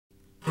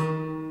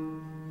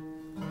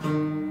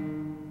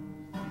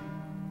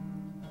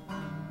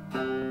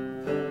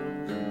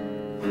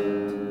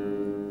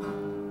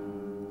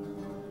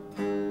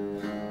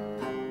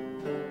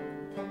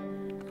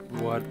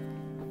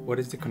what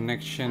is the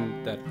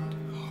connection that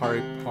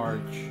Harry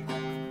Partch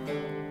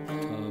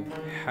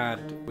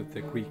had with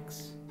the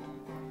Greeks?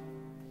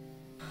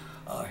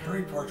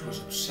 Harry Partch was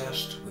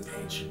obsessed with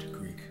ancient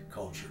Greek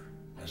culture,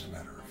 as a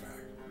matter of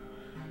fact.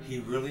 He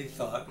really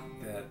thought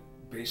that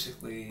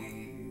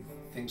basically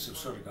things have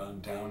sort of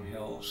gone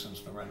downhill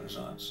since the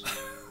Renaissance.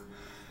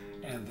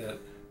 And that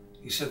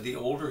he said the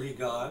older he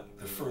got,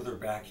 the further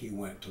back he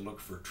went to look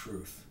for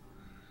truth.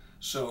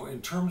 So in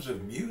terms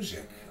of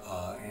music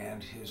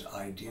and his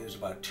ideas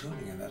about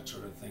tuning and that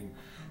sort of thing,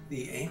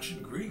 the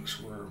ancient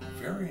Greeks were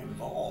very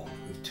involved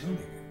with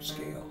tuning and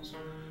scales,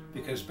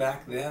 because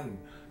back then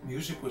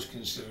music was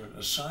considered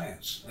a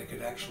science that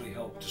could actually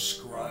help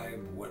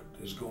describe what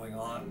is going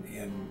on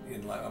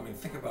in life. I mean,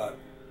 think about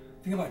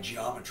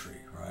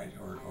geometry, right?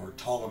 Or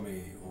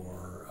Ptolemy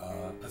or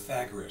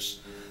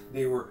Pythagoras.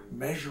 They were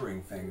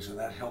measuring things, and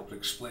that helped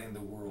explain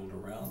the world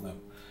around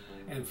them.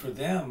 And for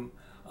them,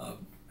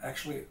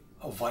 actually,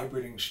 a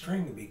vibrating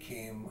string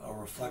became a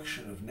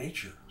reflection of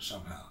nature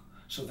somehow.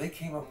 So they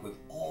came up with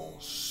all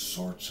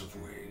sorts of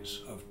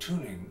ways of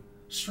tuning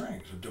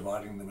strings, of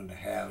dividing them into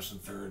halves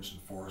and thirds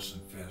and fourths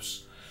and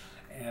fifths,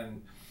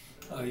 and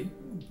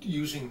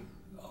using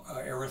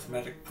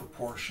arithmetic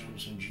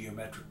proportions and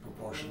geometric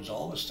proportions,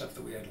 all the stuff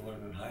that we had to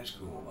learn in high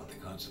school about the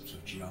concepts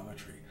of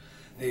geometry.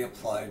 They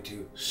applied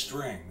to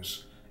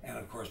strings, and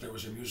of course there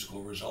was a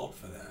musical result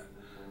for that.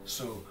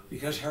 So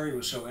because Harry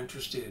was so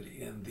interested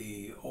in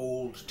the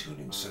old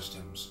tuning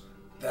systems,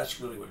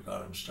 that's really what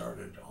got him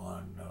started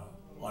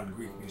on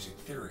Greek music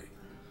theory.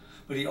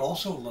 But he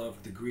also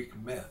loved the Greek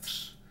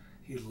myths.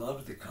 He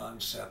loved the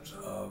concept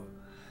of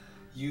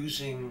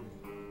using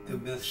the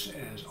myths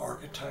as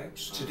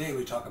archetypes. Today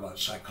we talk about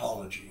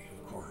psychology,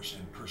 of course,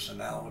 and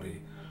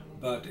personality,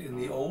 but in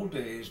the old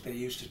days they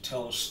used to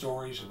tell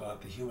stories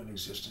about the human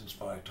existence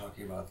by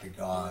talking about the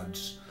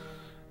gods,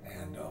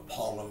 and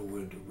Apollo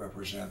would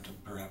represent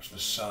perhaps the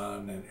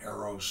sun, and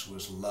Eros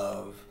was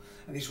love.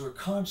 And these were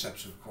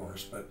concepts, of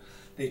course, but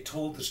they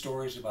told the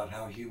stories about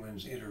how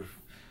humans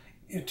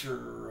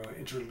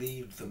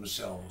interleaved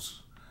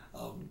themselves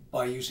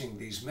by using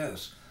these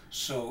myths.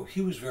 So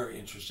he was very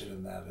interested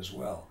in that as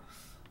well.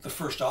 The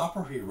first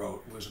opera he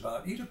wrote was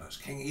about Oedipus,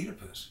 King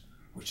Oedipus,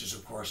 which is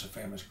of course a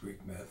famous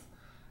Greek myth.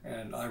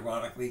 And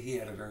ironically, he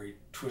had a very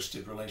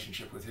twisted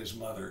relationship with his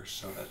mother,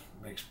 so that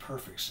makes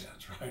perfect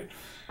sense, right?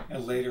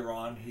 And later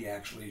on, he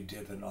actually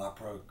did an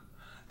opera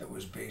that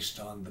was based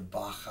on the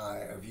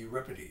Bacchae of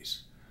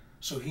Euripides.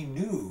 So he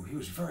knew, he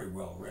was very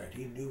well read,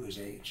 he knew his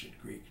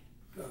ancient Greek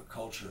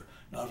culture,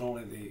 not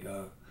only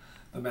the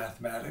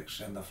mathematics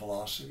and the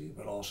philosophy,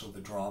 but also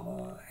the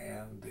drama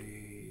and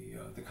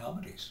the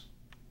comedies.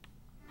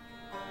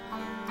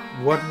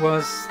 What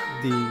was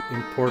the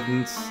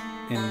importance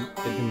in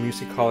the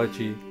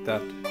musicology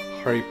that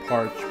Harry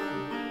Partch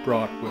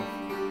brought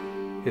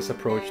with his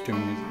approach to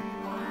music?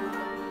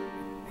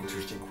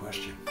 Interesting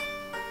question,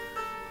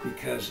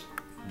 because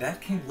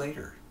that came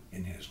later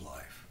in his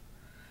life.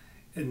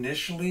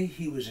 Initially,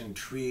 he was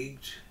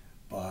intrigued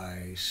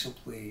by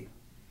simply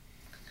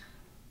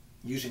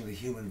using the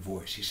human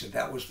voice. He said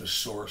that was the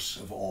source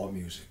of all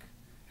music.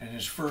 And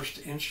his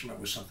first instrument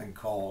was something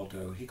called,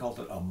 he called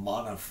it a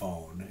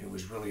monophone. It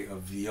was really a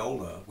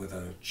viola with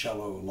a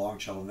cello, long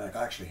cello neck.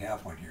 I actually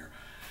have one here,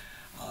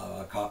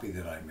 a copy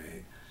that I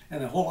made.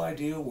 And the whole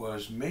idea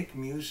was make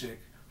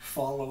music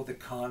follow the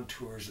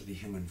contours of the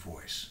human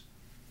voice.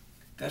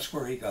 That's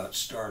where he got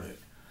started.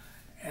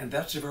 And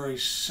that's a very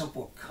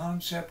simple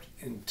concept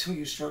until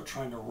you start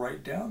trying to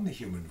write down the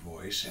human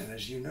voice. And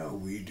as you know,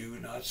 we do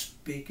not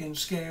speak in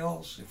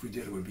scales. If we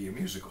did, it would be a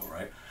musical,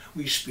 right?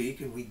 We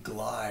speak and we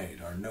glide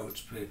our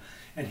notes.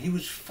 And he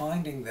was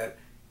finding that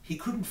he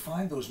couldn't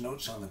find those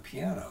notes on the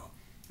piano.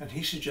 And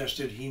he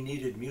suggested he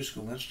needed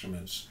musical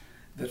instruments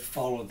that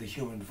followed the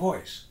human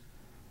voice.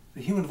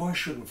 The human voice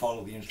shouldn't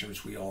follow the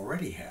instruments we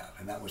already have.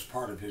 And that was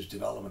part of his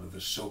development of the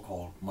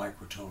so-called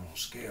microtonal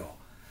scale.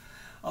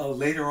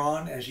 Later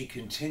on, as he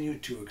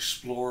continued to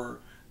explore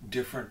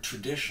different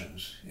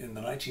traditions, in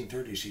the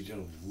 1930s he did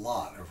a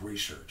lot of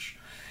research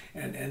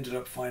and ended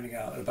up finding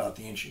out about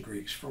the ancient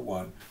Greeks, for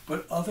one,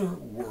 but other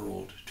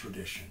world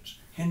traditions,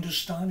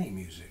 Hindustani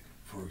music,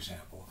 for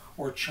example,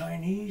 or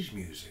Chinese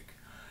music,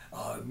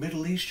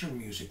 Middle Eastern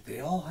music. They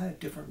all had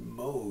different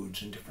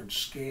modes and different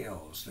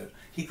scales that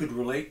he could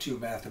relate to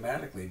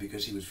mathematically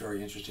because he was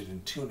very interested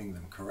in tuning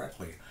them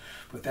correctly.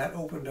 But that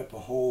opened up a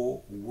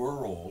whole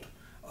world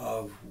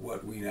of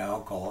what we now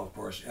call, of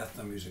course,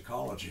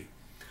 ethnomusicology.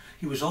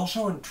 He was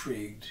also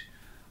intrigued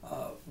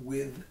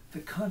with the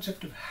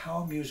concept of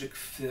how music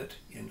fit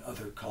in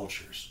other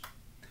cultures.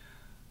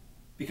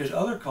 Because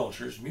other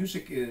cultures,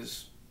 music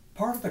is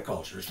part of the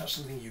culture. It's not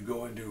something you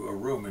go into a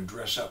room and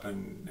dress up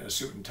in a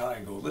suit and tie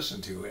and go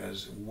listen to,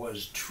 as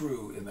was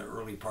true in the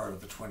early part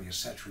of the 20th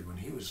century when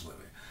he was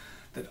living.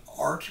 That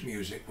art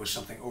music was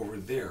something over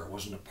there,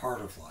 wasn't a part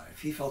of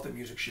life. He felt that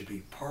music should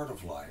be part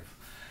of life.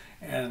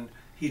 And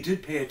he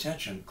did pay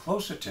attention,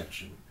 close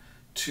attention,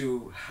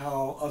 to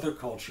how other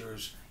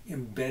cultures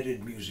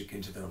embedded music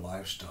into their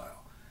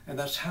lifestyle. And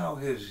that's how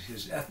his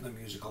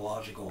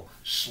ethnomusicological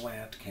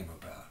slant came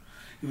about.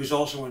 He was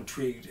also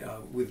intrigued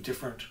with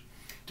different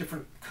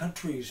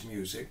countries'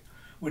 music.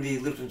 When he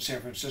lived in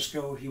San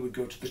Francisco, he would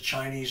go to the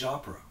Chinese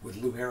opera with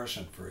Lou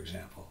Harrison, for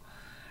example.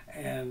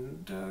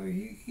 And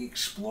he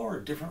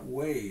explored different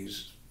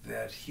ways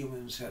that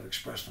humans have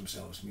expressed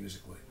themselves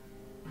musically.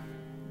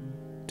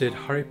 Did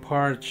Harry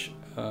Partch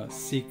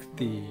seek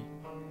the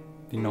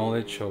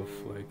knowledge of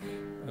like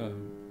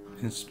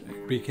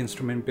Greek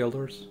instrument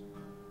builders?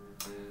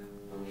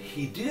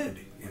 He did,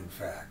 in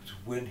fact.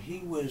 When he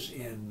was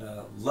in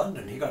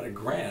London, he got a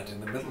grant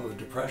in the middle of the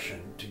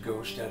Depression to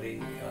go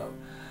study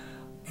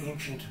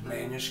ancient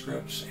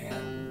manuscripts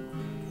and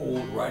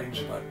old writings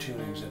about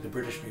tunings at the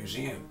British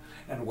Museum.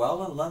 And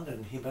while in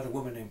London, he met a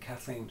woman named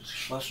Kathleen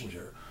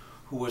Schlesinger,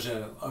 who was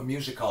a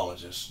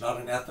musicologist,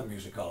 not an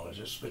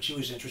ethnomusicologist, but she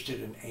was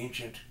interested in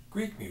ancient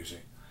Greek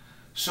music.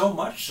 So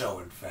much so,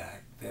 in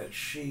fact, that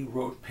she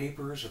wrote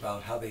papers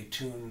about how they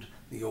tuned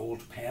the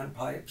old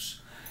panpipes,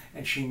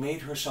 and she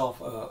made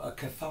herself a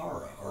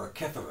kithara, or a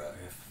kithara,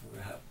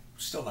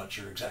 still not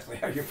sure exactly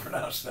how you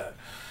pronounce that.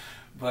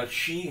 But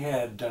she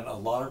had done a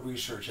lot of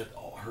research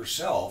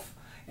herself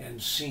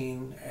and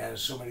seen,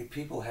 as so many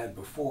people had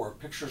before,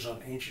 pictures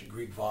on ancient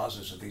Greek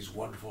vases of these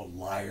wonderful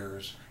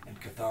lyres and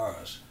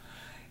kitharas.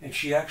 And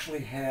she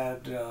actually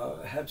had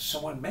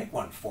someone make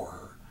one for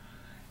her.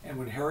 And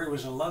when Harry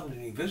was in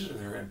London, he visited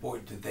her, and boy,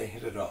 did they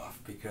hit it off,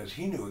 because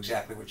he knew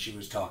exactly what she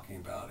was talking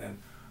about. And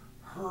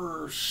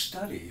her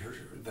study,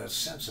 the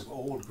sense of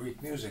old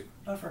Greek music,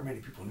 not very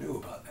many people knew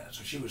about that.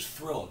 So she was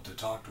thrilled to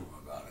talk to him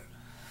about it.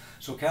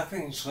 So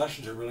Kathleen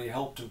Schlesinger really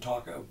helped him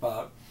talk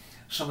about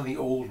some of the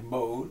old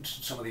modes,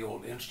 some of the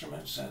old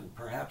instruments, and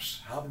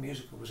perhaps how the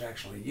music was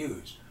actually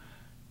used.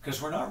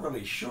 Because we're not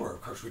really sure.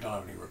 Of course, we don't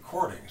have any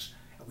recordings.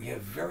 We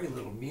have very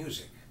little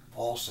music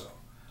also.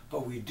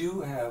 But we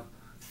do have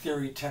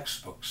theory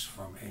textbooks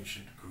from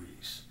ancient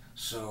Greece.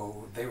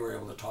 So they were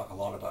able to talk a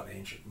lot about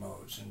ancient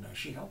modes, and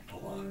she helped a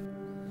lot.